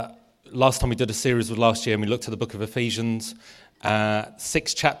last time we did a series was last year, and we looked at the book of Ephesians.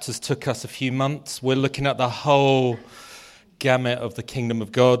 6 chapters took us a few months. We're looking at the whole gamut of the kingdom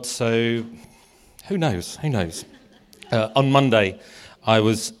of God. So who knows? On Monday, I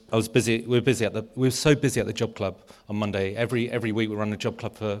was busy. We were so busy at the job club on Monday. Every week we run a job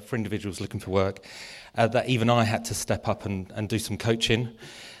club for individuals looking for work. That even I had to step up and do some coaching.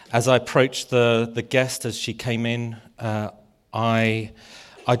 As I approached the guest as she came in, I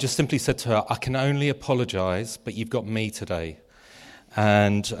just simply said to her, I can only apologise, but you've got me today.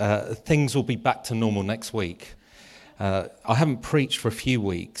 And things will be back to normal next week. I haven't preached for a few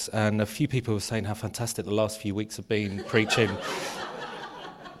weeks, and a few people were saying how fantastic the last few weeks have been preaching.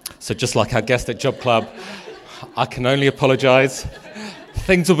 So just like our guest at Job Club, I can only apologise.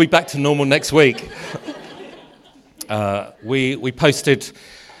 Things will be back to normal next week. We posted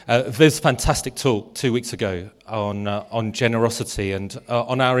Viv's fantastic talk 2 weeks ago on generosity, and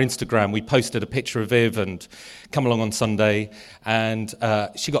on our Instagram we posted a picture of Viv and come along on Sunday, and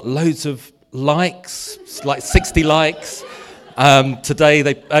she got loads of likes, like 60 likes. Yesterday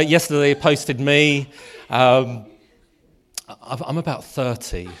they posted me. I'm about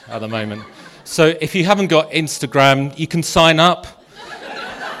 30 at the moment. So if you haven't got Instagram, you can sign up.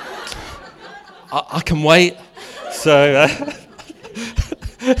 I can wait. So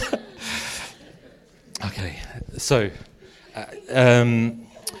okay. So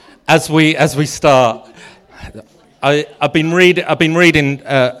as we start, I've been reading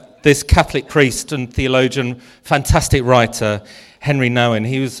this Catholic priest and theologian, fantastic writer, Henry Nouwen.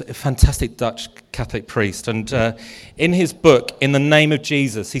 He was a fantastic Dutch Catholic priest, and in his book, In the Name of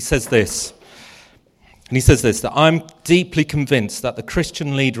Jesus, he says this. And he says this, that I'm deeply convinced that the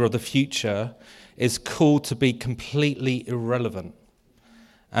Christian leader of the future is called to be completely irrelevant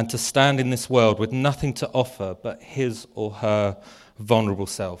and to stand in this world with nothing to offer but his or her vulnerable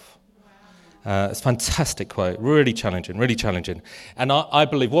self. It's a fantastic quote, really challenging. And I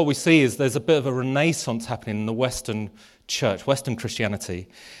believe what we see is there's a bit of a renaissance happening in the Western church, Western Christianity,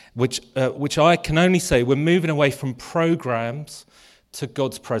 which I can only say we're moving away from programs to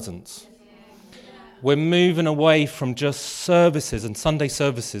God's presence. We're moving away from just services and Sunday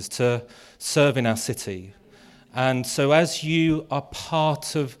services to serving our city. And so as you are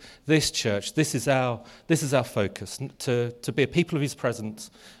part of this church, this is our focus, to be a people of his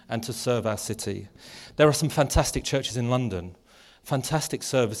presence and to serve our city. There are some fantastic churches in London, fantastic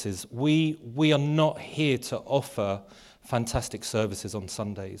services. We are not here to offer fantastic services on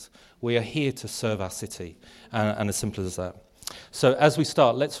Sundays. We are here to serve our city, and as simple as that. So as we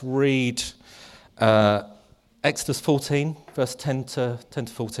start, let's read Exodus 14, verse 10 to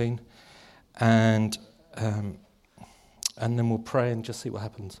 14, and then we'll pray and just see what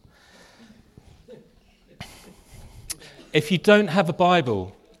happens. If you don't have a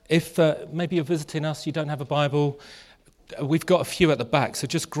Bible, if maybe you're visiting us, you don't have a Bible, we've got a few at the back, so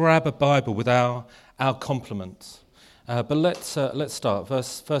just grab a Bible with our compliments. But let's start,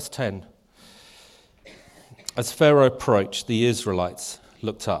 verse 10. As Pharaoh approached, the Israelites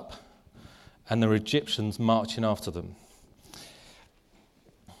looked up, and there were Egyptians marching after them.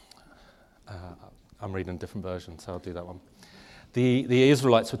 I'm reading a different version, so I'll do that one. The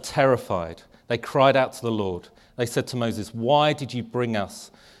Israelites were terrified. They cried out to the Lord. They said to Moses, "Why did you bring us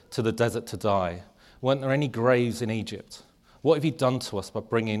to the desert to die? Weren't there any graves in Egypt? What have you done to us by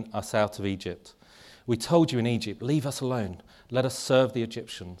bringing us out of Egypt? We told you in Egypt, leave us alone. Let us serve the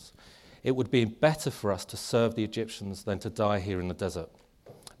Egyptians. It would be better for us to serve the Egyptians than to die here in the desert."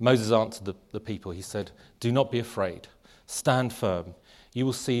 Moses answered the people. He said, "Do not be afraid. Stand firm. You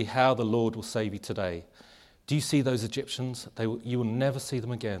will see how the Lord will save you today. Do you see those Egyptians? You will never see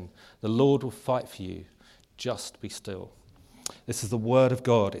them again. The Lord will fight for you. Just be still." This is the word of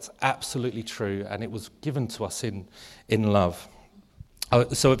God. It's absolutely true, and it was given to us in love.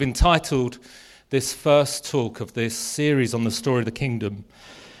 So I've entitled this first talk of this series on the story of the kingdom,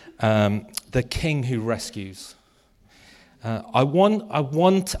 "The King Who Rescues." I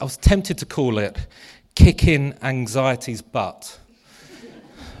was tempted to call it "Kicking Anxiety's Butt,"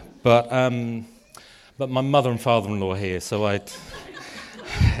 but my mother and father-in-law are here, so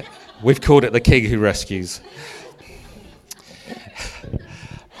we've called it "The King Who Rescues."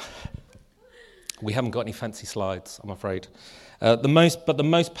 We haven't got any fancy slides, I'm afraid. The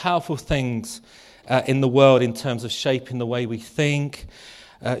most powerful things in the world in terms of shaping the way we think,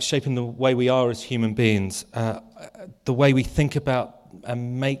 shaping the way we are as human beings, the way we think about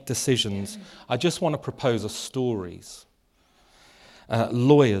and make decisions. I just want to propose are stories.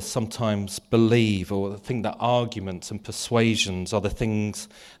 Lawyers sometimes believe or think that arguments and persuasions are the things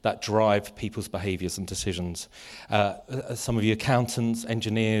that drive people's behaviours and decisions. Some of you accountants,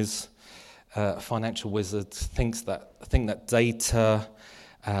 engineers, financial wizards, think that data,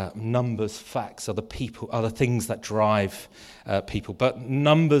 numbers, facts are the things that drive people. But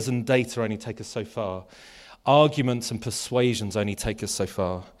numbers and data only take us so far. Arguments and persuasions only take us so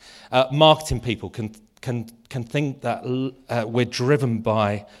far. Marketing people can think that we're driven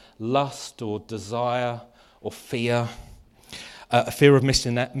by lust or desire or fear, a fear of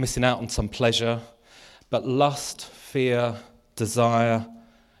missing out on some pleasure. But lust, fear, desire,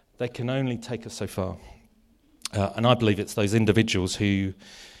 they can only take us so far. And I believe it's those individuals who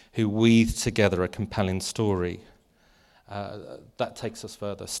weave together a compelling story that takes us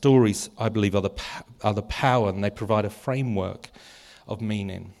further. Stories, I believe, are the power, and they provide a framework of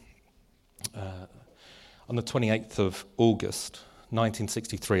meaning. On the 28th of August,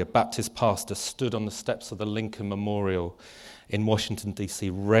 1963, a Baptist pastor stood on the steps of the Lincoln Memorial in Washington, D.C.,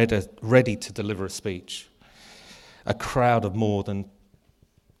 ready to deliver a speech. A crowd of more than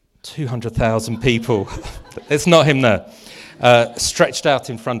 200,000 people, it's not him there, stretched out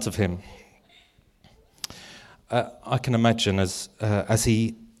in front of him. I can imagine as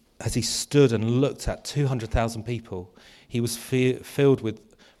he stood and looked at 200,000 people, he was filled with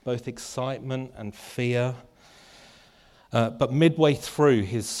both excitement and fear. But midway through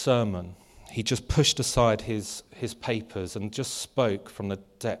his sermon, he just pushed aside his papers and just spoke from the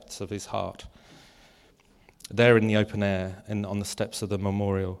depths of his heart. There in the open air and on the steps of the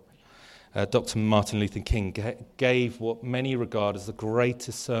memorial, Dr. Martin Luther King gave what many regard as the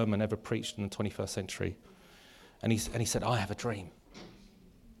greatest sermon ever preached in the 21st century. And he said, I have a dream.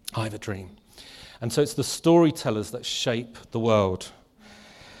 I have a dream. And so it's the storytellers that shape the world.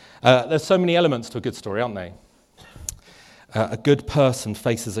 There's so many elements to a good story, aren't they? A good person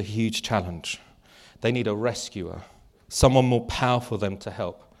faces a huge challenge. They need a rescuer, someone more powerful than them to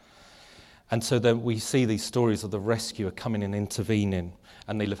help. And so then we see these stories of the rescuer coming and intervening,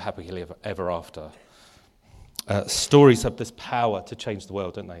 and they live happily ever after. Stories have this power to change the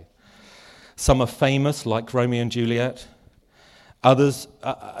world, don't they? Some are famous, like Romeo and Juliet. Others,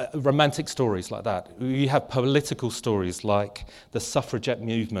 romantic stories like that. You have political stories like the suffragette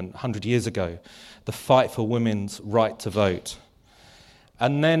movement 100 years ago, the fight for women's right to vote.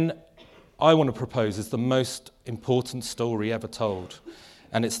 And then I want to propose is the most important story ever told,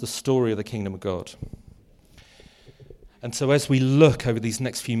 and it's the story of the kingdom of God. And so as we look over these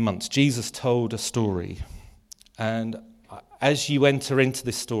next few months, Jesus told a story, and as you enter into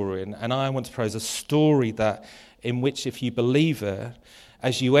this story, and I want to propose a story that in which, if you believe it,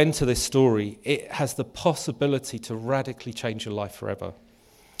 as you enter this story, it has the possibility to radically change your life forever.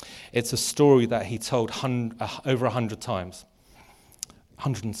 It's a story that he told over 100 times.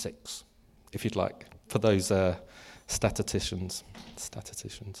 106, if you'd like, for those statisticians.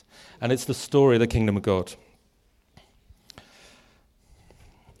 And it's the story of the kingdom of God.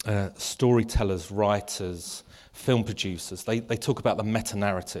 Storytellers, writers, film producers, they talk about the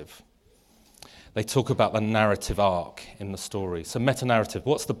meta-narrative. They talk about the narrative arc in the story. So meta-narrative,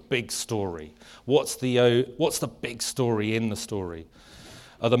 what's the big story? What's the big story in the story?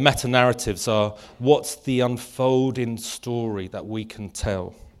 The meta-narratives are what's the unfolding story that we can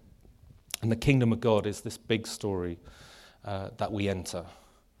tell. And the kingdom of God is this big story that we enter.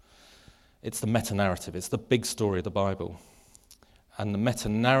 It's the meta-narrative. It's the big story of the Bible. And the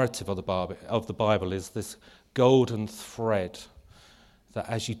meta-narrative of the Bible is this golden thread that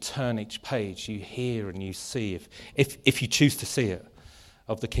as you turn each page, you hear and you see, if you choose to see it,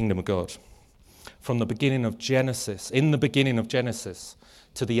 of the kingdom of God. From the beginning of Genesis, in the beginning of Genesis,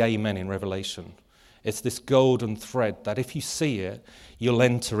 to the Amen in Revelation. It's this golden thread that if you see it, you'll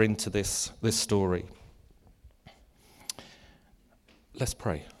enter into this story. Let's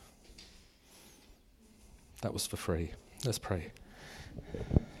pray. That was for free. Let's pray.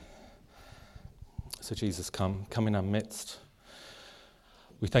 So Jesus, come in our midst.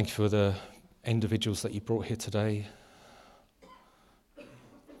 We thank you for the individuals that you brought here today.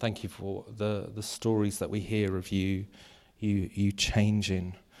 Thank you for the stories that we hear of you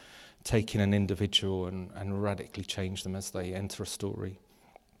changing, taking an individual and radically change them as they enter a story.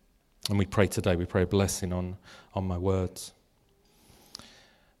 And we pray today, we pray a blessing on my words.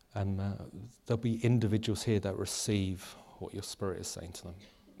 And there'll be individuals here that receive what your Spirit is saying to them.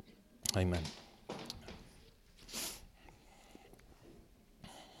 Amen.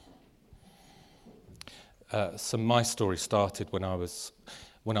 So my story started when I was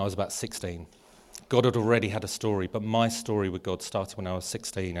about 16. God had already had a story, but my story with God started when I was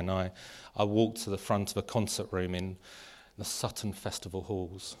 16, and I walked to the front of a concert room in the Sutton Festival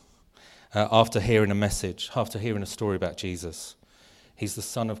Halls after hearing a message, after hearing a story about Jesus. He's the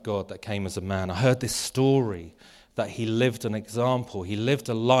Son of God that came as a man. I heard this story that he lived an example. He lived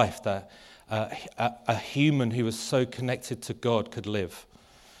a life that a human who was so connected to God could live.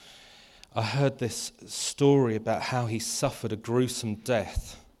 I heard this story about how he suffered a gruesome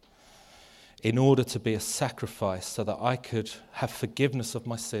death in order to be a sacrifice so that I could have forgiveness of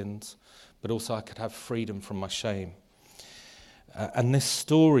my sins, but also I could have freedom from my shame. And this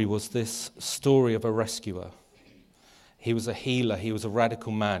story was this story of a rescuer. He was a healer. He was a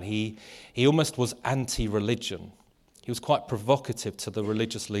radical man. He almost was anti-religion. He was quite provocative to the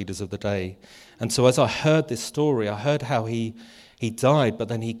religious leaders of the day. And so as I heard this story, I heard how he died, but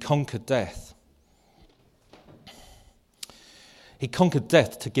then he conquered death. He conquered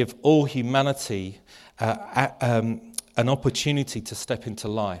death to give all humanity an opportunity to step into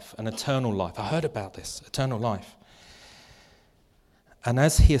life, an eternal life. I heard about this, eternal life. And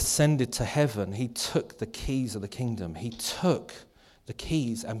as he ascended to heaven, he took the keys of the kingdom. He took the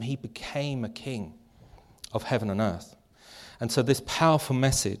keys and he became a king of heaven and earth. And so this powerful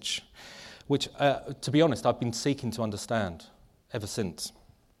message, which, to be honest, I've been seeking to understand ever since,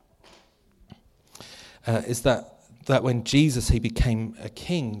 is that when Jesus, he became a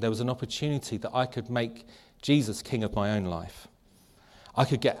king, there was an opportunity that I could make Jesus king of my own life. I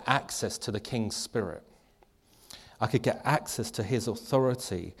could get access to the king's spirit. I could get access to his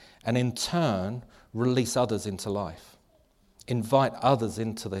authority and in turn release others into life, invite others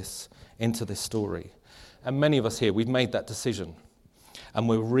into this story. And many of us here, we've made that decision and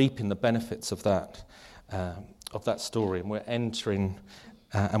we're reaping the benefits of that story, and we're entering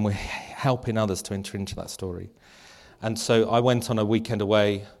and we're helping others to enter into that story. And so I went on a weekend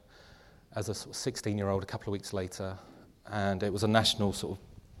away as a sort of 16-year-old a couple of weeks later, and it was a national sort of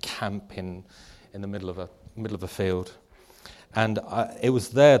camp in the middle of a field. And it was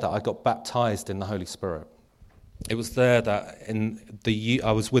there that I got baptized in the Holy Spirit. It was there that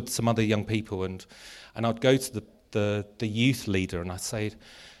I was with some other young people, and I'd go to the youth leader and I'd say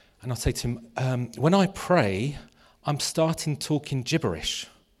to him, when I pray, I'm starting talking gibberish.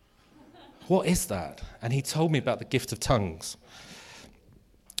 What is that? And he told me about the gift of tongues.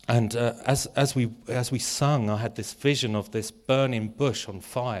 And as we sung, I had this vision of this burning bush on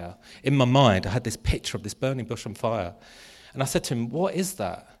fire. In my mind, I had this picture of this burning bush on fire. And I said to him, what is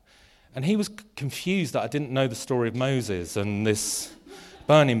that? And he was confused that I didn't know the story of Moses and this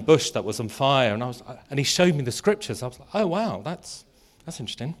burning bush that was on fire. And he showed me the scriptures. I was like, oh, wow, that's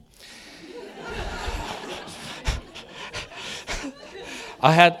interesting.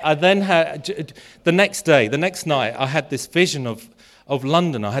 The next night, I had this vision of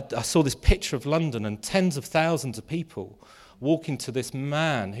London. I saw this picture of London and tens of thousands of people walking to this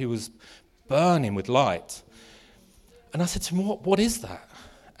man who was burning with light. And I said to him, what is that?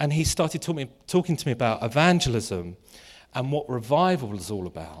 And he started talking to me about evangelism and what revival was all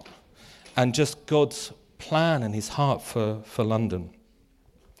about, and just God's plan and his heart for London.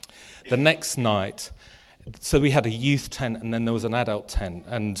 The next night, so we had a youth tent and then there was an adult tent,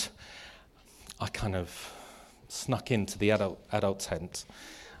 and I kind of snuck into the adult tent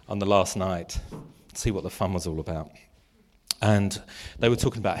on the last night to see what the fun was all about. And they were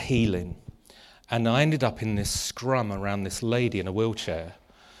talking about healing. And I ended up in this scrum around this lady in a wheelchair,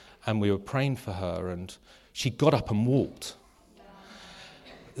 and we were praying for her, and she got up and walked.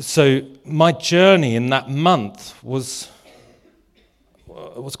 So my journey in that month was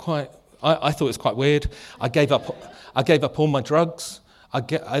quite, I thought it was quite weird. I gave up all my drugs.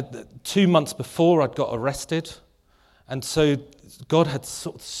 2 months before I'd got arrested, and so God had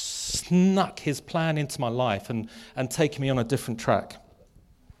sort of snuck his plan into my life and taken me on a different track.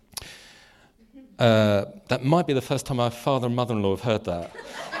 That might be the first time my father and mother-in-law have heard that.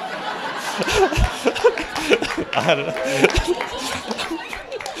 I don't know.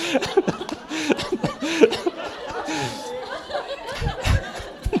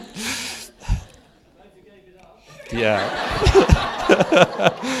 Yeah.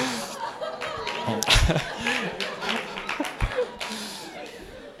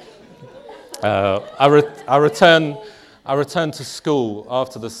 I returned to school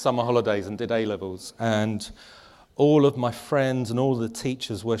after the summer holidays and did A-levels, and all of my friends and all the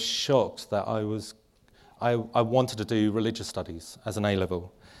teachers were shocked that I wanted to do religious studies as an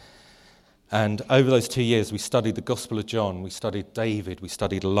A-level. And over those 2 years, we studied the Gospel of John, we studied David, we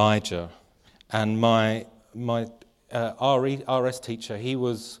studied Elijah, and my RS teacher, he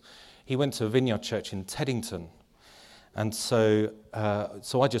went to a vineyard church in Teddington. And so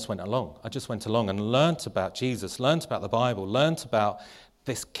I just went along. I just went along and learnt about Jesus, learnt about the Bible, learnt about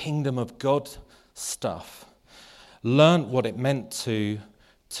this kingdom of God stuff, learnt what it meant to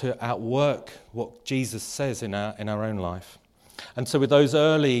outwork what Jesus says in our own life. And so with those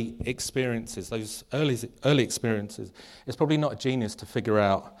early experiences, it's probably not a genius to figure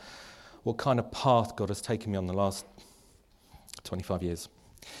out what kind of path God has taken me on the last 25 years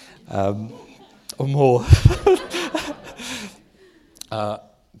or more.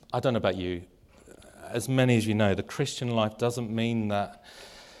 I don't know about you. As many as you know, the Christian life doesn't mean that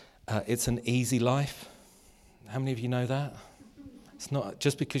it's an easy life. How many of you know that? It's not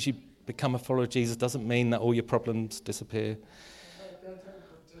just because you become a follower of Jesus doesn't mean that all your problems disappear.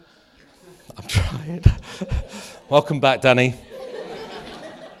 I'm trying. Welcome back, Danny.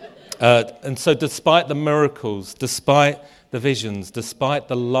 And so despite the miracles, despite the visions, despite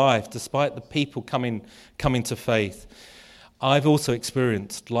the life, despite the people coming to faith, I've also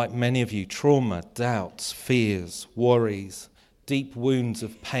experienced, like many of you, trauma, doubts, fears, worries, deep wounds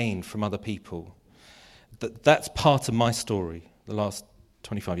of pain from other people. That's part of my story the last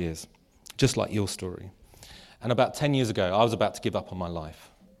 25 years, just like your story. And about 10 years ago, I was about to give up on my life.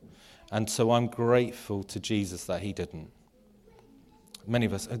 And so I'm grateful to Jesus that he didn't. Many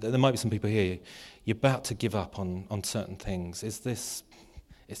of us, there might be some people here, you're about to give up on certain things. It's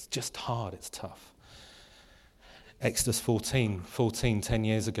just hard, it's tough. Exodus 14, 10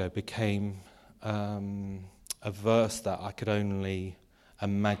 years ago, became a verse that I could only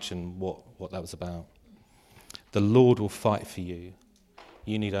imagine what that was about. The Lord will fight for you.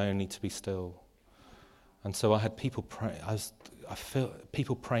 You need only to be still. And so I had people pray. I feel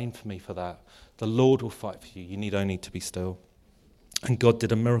people praying for me for that. The Lord will fight for you. You need only to be still. And God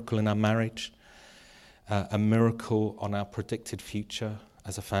did a miracle in our marriage, a miracle on our predicted future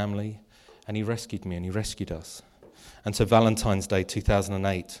as a family. And he rescued me and he rescued us. And so Valentine's Day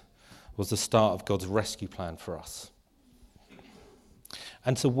 2008 was the start of God's rescue plan for us.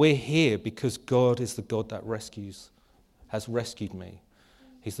 And so we're here because God is the God that has rescued me.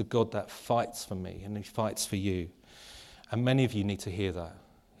 He's the God that fights for me and he fights for you. And many of you need to hear that.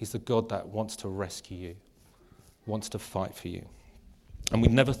 He's the God that wants to rescue you, wants to fight for you. And we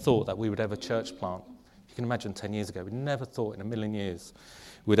never thought that we would ever church plant. You can imagine 10 years ago, we never thought in a million years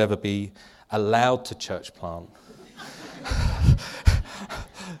we'd ever be allowed to church plant.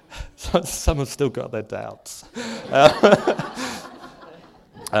 Some have still got their doubts.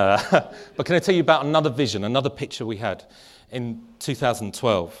 But can I tell you about another vision, another picture we had in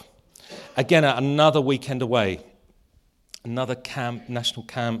 2012? Again, at another weekend away, another camp, national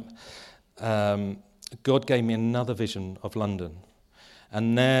camp, God gave me another vision of London.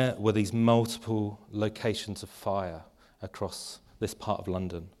 And there were these multiple locations of fire across this part of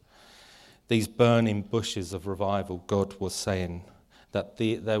London. These burning bushes of revival, God was saying that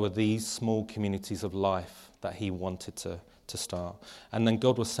there were these small communities of life that he wanted to start. And then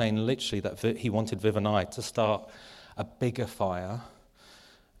God was saying literally that he wanted Viv and I to start a bigger fire.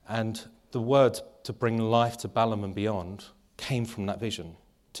 And the word to bring life to Balham and beyond came from that vision,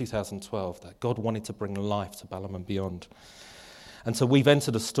 2012, that God wanted to bring life to Balham and beyond. And so we've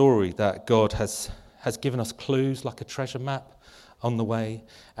entered a story that God has given us clues like a treasure map on the way,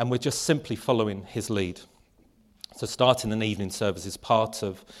 and we're just simply following his lead. So starting an evening service is part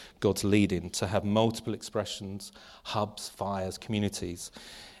of God's leading to have multiple expressions, hubs, fires, communities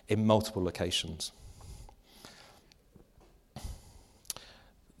in multiple locations.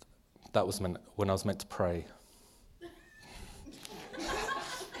 That was when I was meant to pray.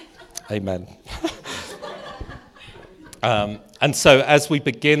 Amen. And so as we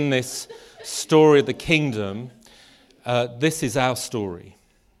begin this story of the kingdom, this is our story.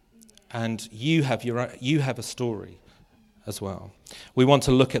 And you have a story as well. We want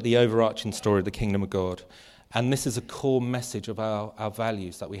to look at the overarching story of the kingdom of God. And this is a core message of our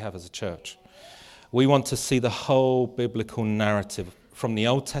values that we have as a church. We want to see the whole biblical narrative from the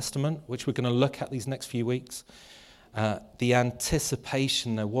Old Testament, which we're going to look at these next few weeks, the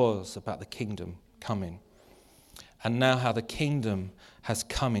anticipation there was about the kingdom coming, and now how the kingdom has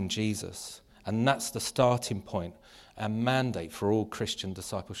come in Jesus. And that's the starting point and mandate for all Christian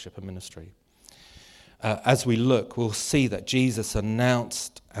discipleship and ministry. As we look, we'll see that Jesus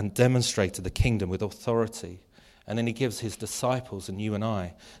announced and demonstrated the kingdom with authority. And then he gives his disciples and you and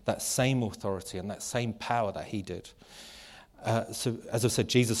I that same authority and that same power that he did. So, as I said,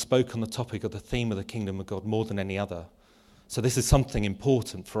 Jesus spoke on the topic of the theme of the kingdom of God more than any other. So this is something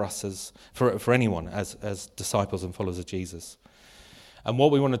important for us for anyone as disciples and followers of Jesus. And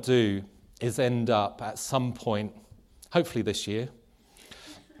what we want to do is end up at some point, hopefully this year,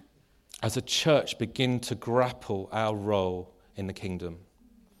 as a church begin to grapple our role in the kingdom.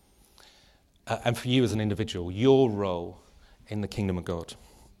 And for you as an individual, your role in the kingdom of God.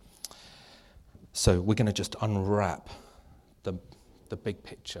 So we're going to just unwrap the big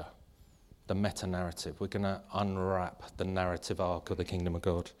picture, the meta-narrative. We're going to unwrap the narrative arc of the kingdom of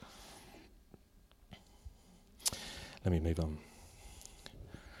God. Let me move on.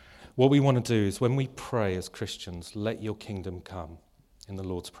 What we want to do is when we pray as Christians, let your kingdom come in the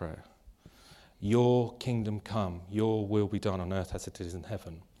Lord's Prayer. Your kingdom come, your will be done on earth as it is in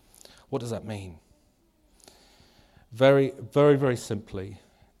heaven. What does that mean? Very, very, very simply,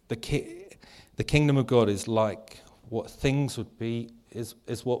 the kingdom of God is like what things would be, is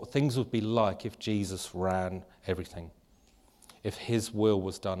what things would be like if Jesus ran everything, if his will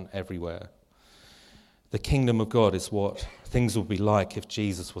was done everywhere. The kingdom of God is what things would be like if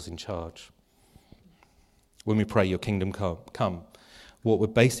Jesus was in charge. When we pray, your kingdom come, what we're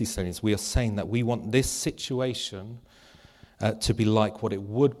basically saying is we are saying that we want this situation to be like what it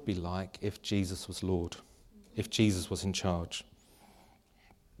would be like if Jesus was Lord, if Jesus was in charge.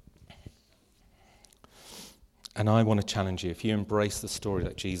 And I want to challenge you, if you embrace the story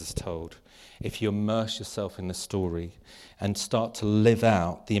that Jesus told, if you immerse yourself in the story and start to live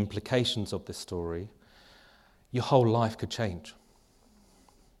out the implications of this story, your whole life could change.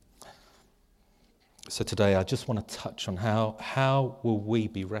 So today I just want to touch on how will we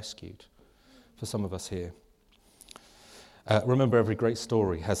be rescued for some of us here. Remember, every great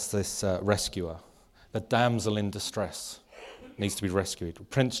story has this rescuer. The damsel in distress needs to be rescued.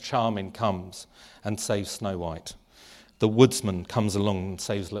 Prince Charming comes and saves Snow White. The woodsman comes along and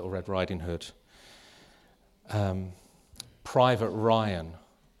saves Little Red Riding Hood. Private Ryan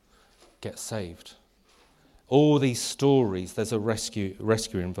gets saved. All these stories, there's a rescue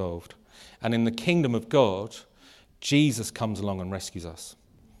involved. And in the kingdom of God, Jesus comes along and rescues us.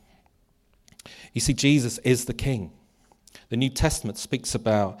 You see, Jesus is the king. The New Testament speaks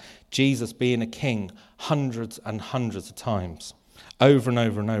about Jesus being a king hundreds and hundreds of times, over and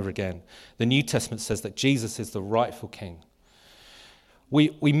over and over again. The New Testament says that Jesus is the rightful king.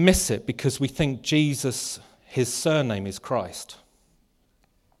 We miss it because we think Jesus, his surname is Christ.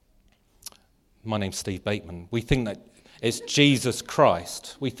 My name's Steve Bateman. We think that it's Jesus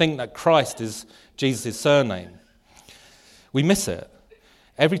Christ. We think that Christ is Jesus' surname. We miss it.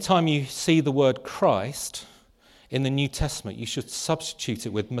 Every time you see the word Christ in the New Testament, you should substitute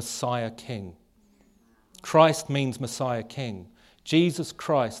it with Messiah King. Christ means Messiah King. Jesus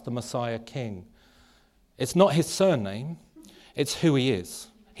Christ, the Messiah King. It's not his surname, it's who he is.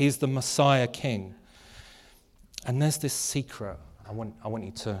 He's the Messiah King. And there's this secret I want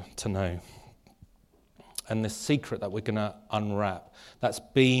you to know. And this secret that we're going to unwrap, that's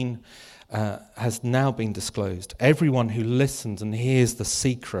has now been disclosed. Everyone who listens and hears the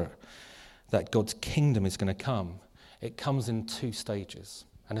secret that God's kingdom is going to come, it comes in two stages,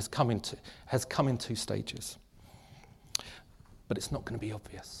 and has come in two stages. But it's not going to be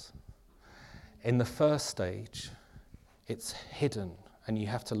obvious. In the first stage, it's hidden, and you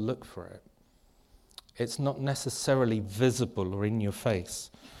have to look for it. It's not necessarily visible or in your face.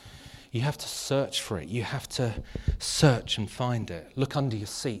 You have to search for it. You have to search and find it. Look under your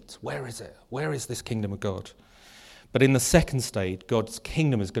seat. Where is it? Where is this kingdom of God? But in the second stage, God's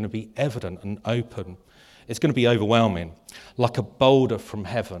kingdom is going to be evident and open. It's going to be overwhelming, like a boulder from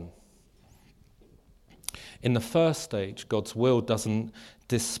heaven. In the first stage, God's will doesn't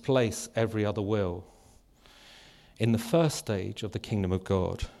displace every other will. In the first stage of the kingdom of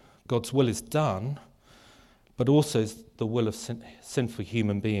God, God's will is done, but also is the will of sinful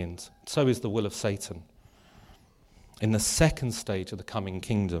human beings. So is the will of Satan. In the second stage of the coming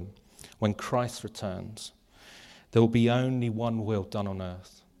kingdom, when Christ returns, there will be only one will done on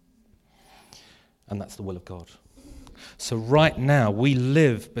earth, and that's the will of God. So right now, we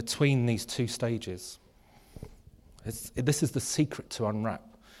live between these two stages. This is the secret to unwrap.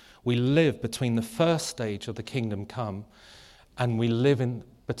 We live between the first stage of the kingdom come, and we live in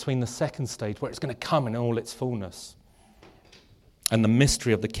between the second stage where it's going to come in all its fullness. And the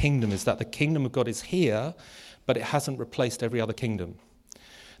mystery of the kingdom is that the kingdom of God is here, but it hasn't replaced every other kingdom.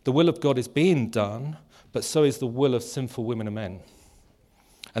 The will of God is being done, but so is the will of sinful women and men.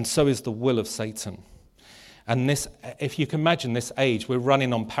 And so is the will of Satan. And this, if you can imagine this age, we're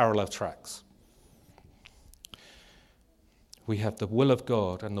running on parallel tracks. We have the will of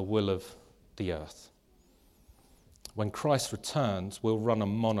God and the will of the earth. When Christ returns, we'll run a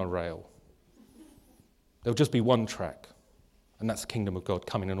monorail. There'll just be one track, and that's the kingdom of God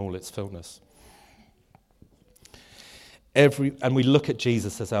coming in all its fullness. And we look at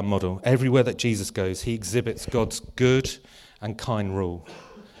Jesus as our model. Everywhere that Jesus goes, he exhibits God's good and kind rule.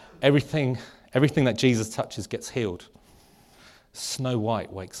 Everything that Jesus touches gets healed. Snow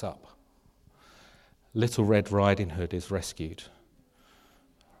White wakes up. Little Red Riding Hood is rescued.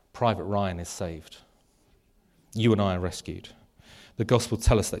 Private Ryan is saved. You and I are rescued. The gospel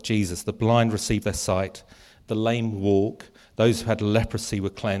tells us that Jesus, the blind receive their sight, the lame walk, those who had leprosy were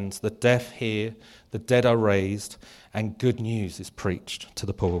cleansed, the deaf hear, the dead are raised, and good news is preached to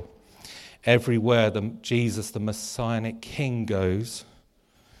the poor. Everywhere Jesus, the Messianic King, goes,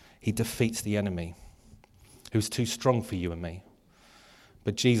 he defeats the enemy, who's too strong for you and me.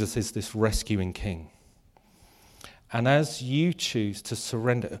 But Jesus is this rescuing King. And as you choose to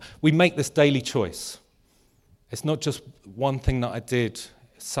surrender, we make this daily choice. It's not just one thing that I did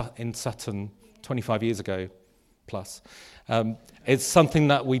in Sutton 25 years ago plus. It's something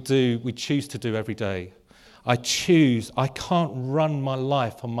that we choose to do every day. I can't run my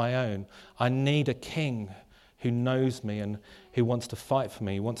life on my own. I need a King who knows me and who wants to fight for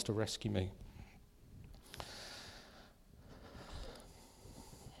me, who wants to rescue me.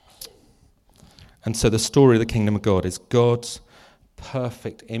 And so the story of the kingdom of God is God's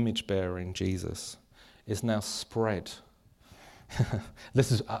perfect image bearer in Jesus is now spread.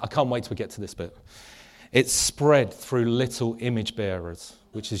 I can't wait till we get to this bit. It's spread through little image bearers,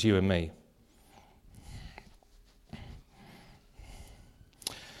 which is you and me.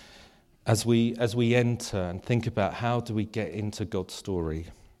 As we enter and think about how do we get into God's story,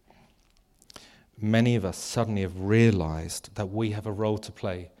 many of us suddenly have realized that we have a role to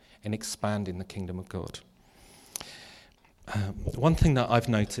play in expanding the kingdom of God. One thing that I've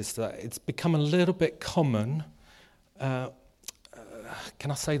noticed that it's become a little bit common, can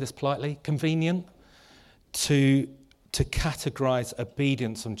I say this politely, convenient, to categorize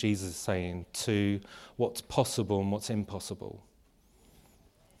obedience on Jesus' saying to what's possible and what's impossible.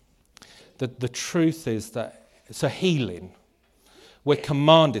 The truth is that it's a healing. We're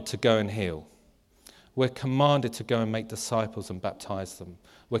commanded to go and heal. We're commanded to go and make disciples and baptize them.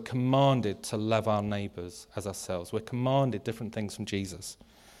 We're commanded to love our neighbours as ourselves. We're commanded different things from Jesus.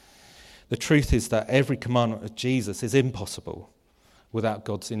 The truth is that every commandment of Jesus is impossible without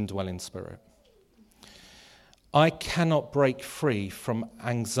God's indwelling spirit. I cannot break free from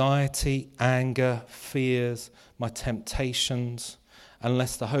anxiety, anger, fears, my temptations,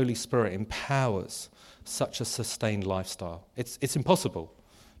 unless the Holy Spirit empowers such a sustained lifestyle. It's impossible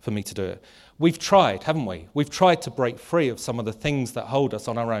for me to do it. We've tried, haven't we? We've tried to break free of some of the things that hold us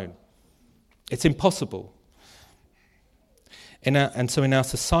on our own. It's impossible. And so in our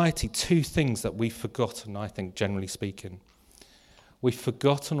society, two things that we've forgotten, I think, generally speaking. We've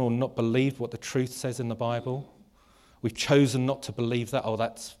forgotten or not believed what the truth says in the Bible. We've chosen not to believe that,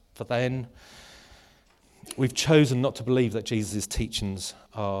 that's for then. We've chosen not to believe that Jesus' teachings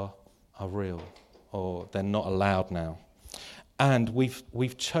are real, or they're not allowed now. And we've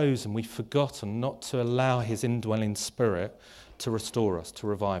forgotten not to allow his indwelling spirit to restore us, to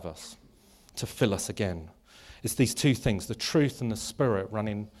revive us, to fill us again. It's these two things, the truth and the spirit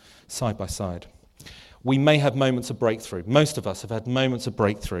running side by side. We may have moments of breakthrough. Most of us have had moments of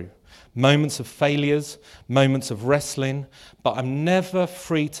breakthrough, moments of failures, moments of wrestling, but I'm never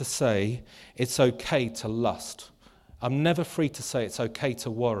free to say it's okay to lust. I'm never free to say it's okay to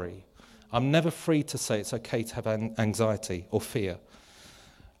worry. I'm never free to say it's okay to have anxiety or fear.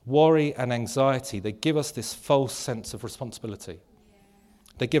 Worry and anxiety, they give us this false sense of responsibility.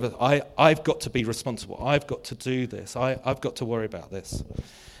 They give us, I've got to be responsible. I've got to do this. I've got to worry about this.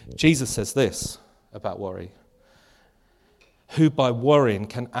 Jesus says this about worry. Who by worrying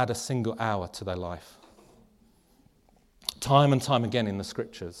can add a single hour to their life? Time and time again in the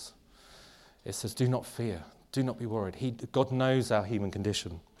scriptures, it says, do not fear. Do not be worried. God knows our human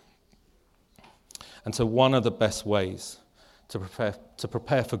condition. And so one of the best ways to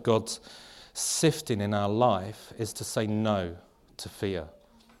prepare for God's sifting in our life is to say no to fear.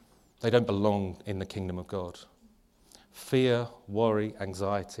 They don't belong in the kingdom of God. Fear, worry,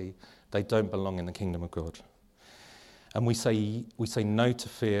 anxiety, they don't belong in the kingdom of God. And we say no to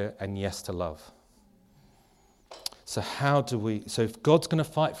fear and yes to love. So if God's going to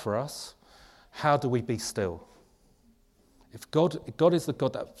fight for us, how do we be still? If God is the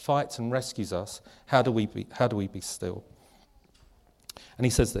God that fights and rescues us, how do we be still? And he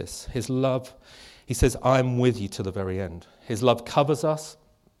says this, his love, he says, I'm with you to the very end. His love covers us,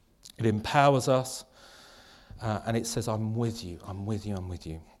 it empowers us, and it says, I'm with you, I'm with you, I'm with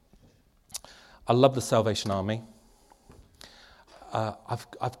you. I love the Salvation Army.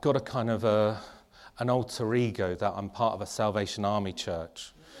 I've got a kind of an alter ego that I'm part of a Salvation Army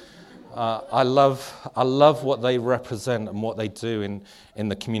church. I love what they represent and what they do in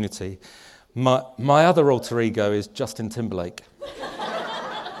the community. My other alter ego is Justin Timberlake.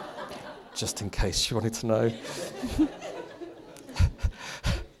 Just in case you wanted to know.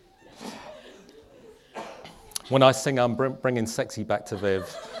 When I sing I'm bringing sexy back to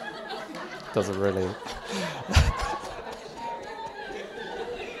Viv, doesn't really...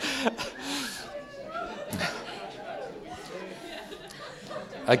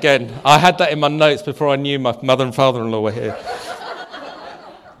 Again, I had that in my notes before I knew my mother and father-in-law were here.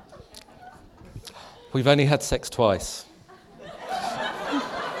 We've only had sex twice.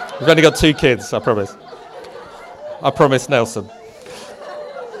 We've only got 2 kids, I promise. I promise, Nelson.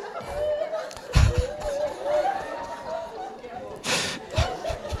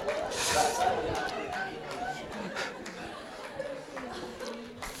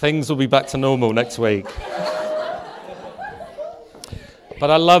 Things will be back to normal next week.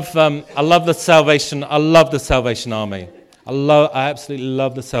 But I love the Salvation. I love the Salvation Army. I absolutely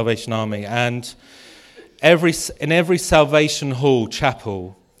love the Salvation Army. And in every Salvation Hall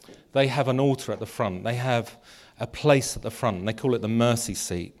chapel, they have an altar at the front. They have a place at the front. And they call it the mercy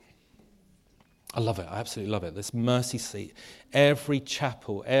seat. I love it. I absolutely love it. This mercy seat. Every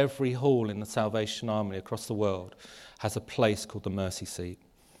chapel, every hall in the Salvation Army across the world has a place called the mercy seat.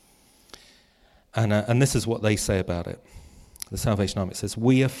 And this is what they say about it. The Salvation Army, it says,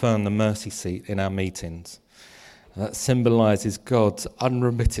 we affirm the mercy seat in our meetings. That symbolises God's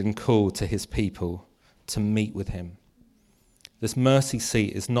unremitting call to his people to meet with him. This mercy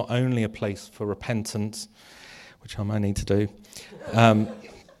seat is not only a place for repentance, which I might need to do.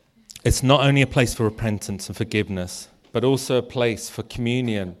 It's not only a place for repentance and forgiveness, but also a place for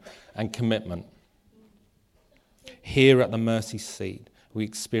communion and commitment. Here at the mercy seat, we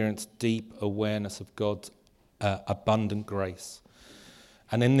experience deep awareness of God's abundant grace.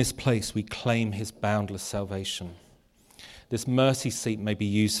 And in this place, we claim his boundless salvation. This mercy seat may be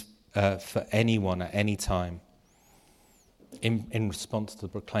used for anyone at any time in response to the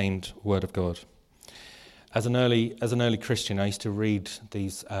proclaimed word of God. As an early Christian, I used to read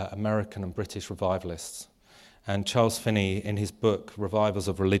these American and British revivalists. And Charles Finney, in his book, Revivals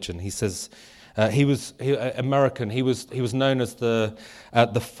of Religion, he says, he was American. He was known as the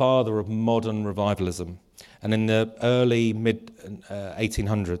father of modern revivalism. And in the early,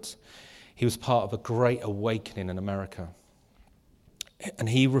 mid-1800s, he was part of a great awakening in America. And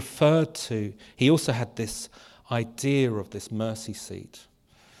he also had this idea of this mercy seat.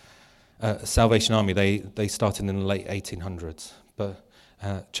 Salvation Army, they started in the late 1800s. But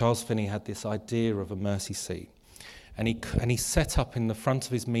Charles Finney had this idea of a mercy seat. And he set up in the front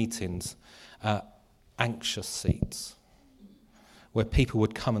of his meetings anxious seats where people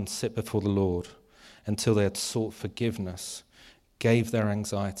would come and sit before the Lord until they had sought forgiveness, gave their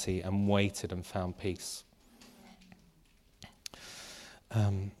anxiety, and waited and found peace.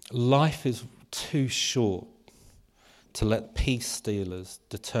 Life is too short to let peace stealers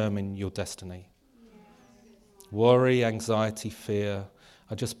determine your destiny. Worry, anxiety, fear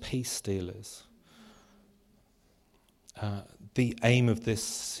are just peace stealers. The aim of this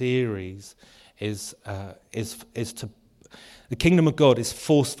series is to the kingdom of God is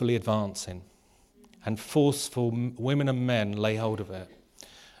forcefully advancing. And forceful women and men lay hold of it.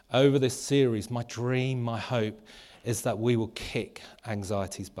 Over this series, my dream, my hope, is that we will kick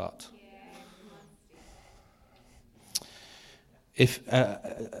anxiety's butt.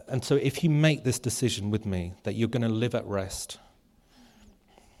 So if you make this decision with me, that you're going to live at rest,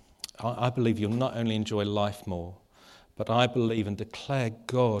 I believe you'll not only enjoy life more, but I believe and declare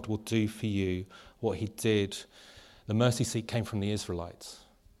God will do for you what he did. The mercy seat came from the Israelites.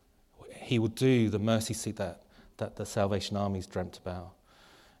 He will do the mercy seat that the Salvation Army's dreamt about.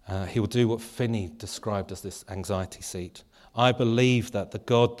 He will do what Finney described as this anxiety seat. I believe that the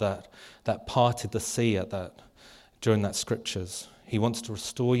God that parted the sea during that scriptures, he wants to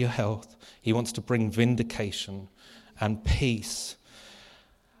restore your health. He wants to bring vindication and peace.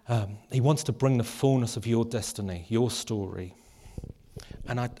 He wants to bring the fullness of your destiny, your story.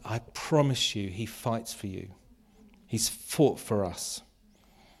 And I promise you, he fights for you. He's fought for us.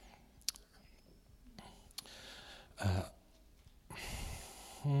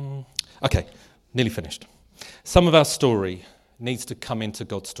 Okay, nearly finished. Some of our story needs to come into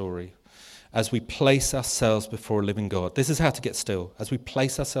God's story as we place ourselves before a living God. This is how to get still. As we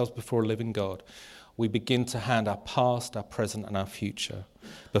place ourselves before a living God, we begin to hand our past, our present, and our future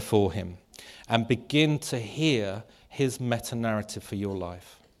before him and begin to hear his meta-narrative for your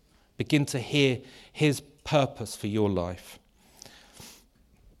life. Begin to hear his purpose for your life.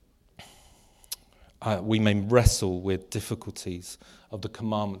 We may wrestle with difficulties of the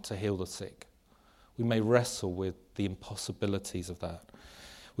commandment to heal the sick. We may wrestle with the impossibilities of that.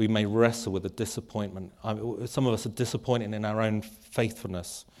 We may wrestle with the disappointment. Some of us are disappointed in our own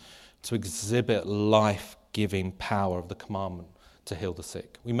faithfulness to exhibit life-giving power of the commandment to heal the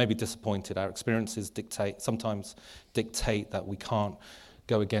sick. We may be disappointed. Our experiences sometimes dictate that we can't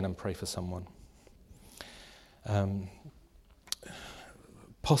go again and pray for someone.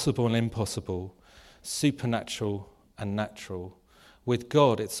 Possible and impossible, supernatural and natural. With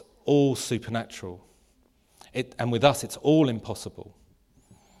God, it's all supernatural. And with us, it's all impossible.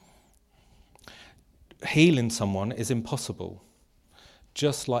 healing someone is impossible.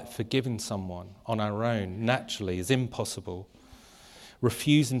 Just like forgiving someone on our own naturally is impossible.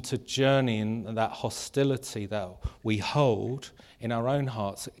 Refusing to journey in that hostility that we hold in our own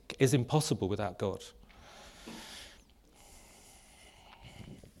hearts is impossible without God.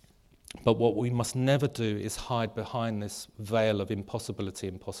 But what we must never do is hide behind this veil of impossibility.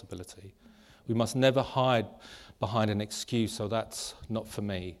 We must never hide behind an excuse, so that's not for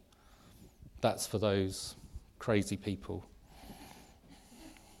me. That's for those crazy people.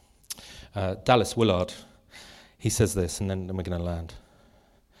 Dallas Willard, he says this, and then we're going to land.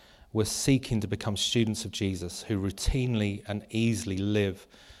 We're seeking to become students of Jesus who routinely and easily live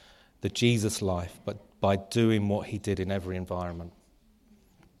the Jesus life, but by doing what he did in every environment.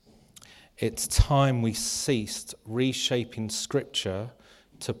 It's time we ceased reshaping Scripture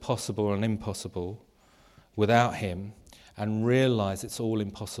to possible and impossible without him and realize it's all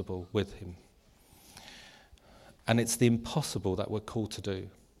impossible with him. And it's the impossible that we're called to do.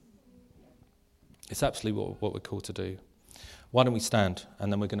 It's absolutely what we're called to do. Why don't we stand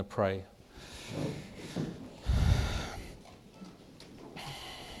and then we're going to pray.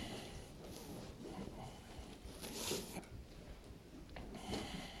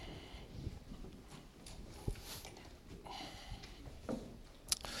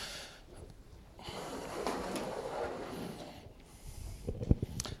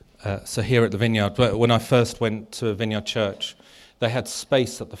 So here at the Vineyard, when I first went to a Vineyard church, they had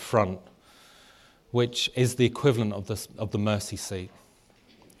space at the front, which is the equivalent of the mercy seat.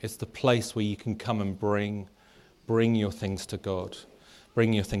 It's the place where you can come and bring your things to God,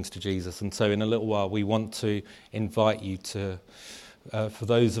 bring your things to Jesus. And so in a little while, we want to invite you to, for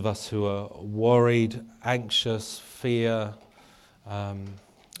those of us who are worried, anxious, fear,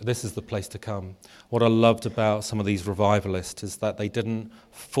 this is the place to come. What I loved about some of these revivalists is that they didn't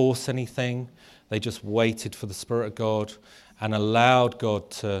force anything. They just waited for the Spirit of God and allowed God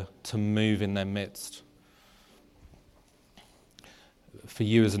to move in their midst. For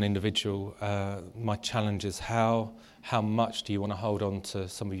you as an individual, my challenge is how much do you want to hold on to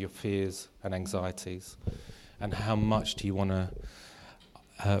some of your fears and anxieties? And how much do you want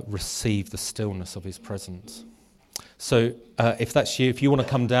to receive the stillness of his presence? So if that's you, if you want to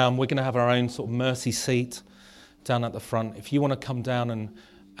come down, we're going to have our own sort of mercy seat down at the front. If you want to come down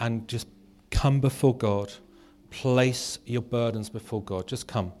and just come before God, place your burdens before God, just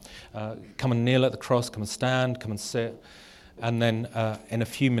come. Come and kneel at the cross, come and stand, come and sit. And then in a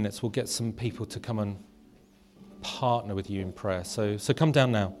few minutes, we'll get some people to come and partner with you in prayer. So come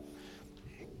down now.